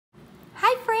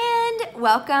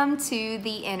Welcome to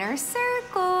the Inner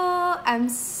Circle. I'm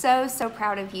so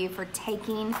proud of you for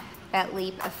taking that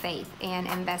leap of faith and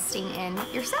investing in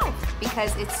yourself,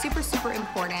 because it's super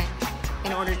important.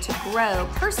 In order to grow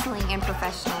personally and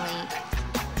professionally,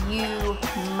 you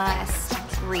must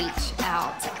reach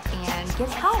out and get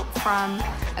help from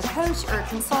a coach or a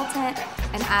consultant.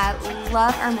 And I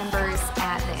love our members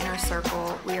at the Inner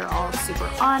Circle. We are all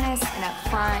super honest and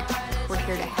upfront. We're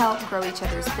here to help grow each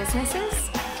other's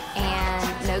businesses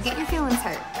and no get your feelings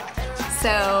hurt.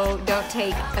 So don't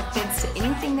take offense to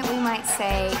anything that we might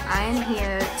say. I am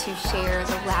here to share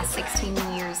the last 16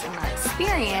 years of my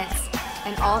experience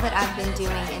and all that I've been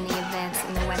doing in the events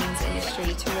and the weddings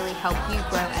industry to really help you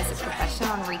grow as a professional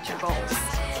and reach your goals.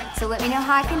 So let me know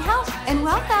how I can help, and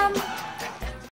welcome.